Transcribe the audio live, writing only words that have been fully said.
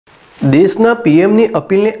દેશના પીએમની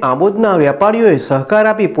અપીલને આમોદના વેપારીઓએ સહકાર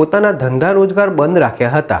આપી પોતાના ધંધા રોજગાર બંધ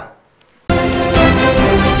રાખ્યા હતા।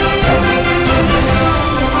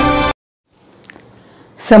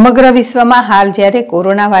 સમગ્ર વિશ્વમાં હાલ જ્યારે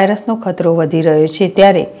કોરોના વાયરસનો ખતરો વધી રહ્યો છે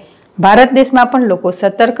ત્યારે ભારત દેશમાં પણ લોકો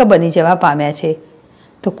સતર્ક બની જવા પામ્યા છે।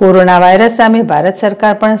 તો કોરોના વાયરસ સામે ભારત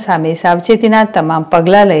સરકાર પણ સામે સાવચેતીના તમામ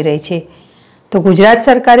પગલાં લઈ રહી છે। તો ગુજરાત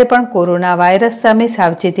સરકારે પણ કોરોના વાયરસ સામે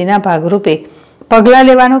સાવચેતીના ભાગરૂપે પગલાં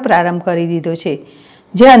લેવાનો પ્રારંભ કરી દીધો છે,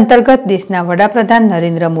 જે અંતર્ગત દેશના વડાપ્રધાન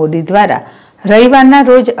નરેન્દ્ર મોદી દ્વારા રવિવારના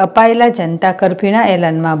રોજ અપાયેલા જનતા કર્ફ્યુના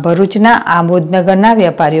એલાનમાં ભરૂચના આમોદનગરના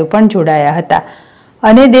વેપારીઓ પણ જોડાયા હતા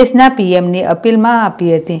અને દેશના પીએમની અપીલમાં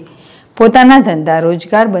આપી હતી પોતાના ધંધા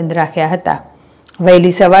રોજગાર બંધ રાખ્યા હતા।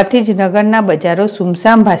 વહેલી સવારથી જ નગરના બજારો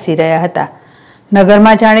સુમસામ ભાસી રહ્યા હતા।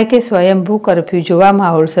 નગરમાં જાણે કે સ્વયંભૂ કર્ફ્યુ જોવા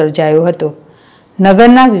માહોલ સર્જાયો હતો।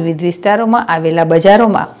 નગરના વિવિધ વિસ્તારોમાં આવેલા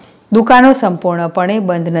બજારોમાં દુકાનો સંપૂર્ણપણે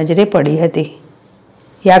બંધ નજરે પડી હતી।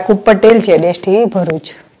 યાકુબ પટેલ, ZSTV,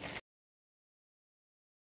 ભરૂચ।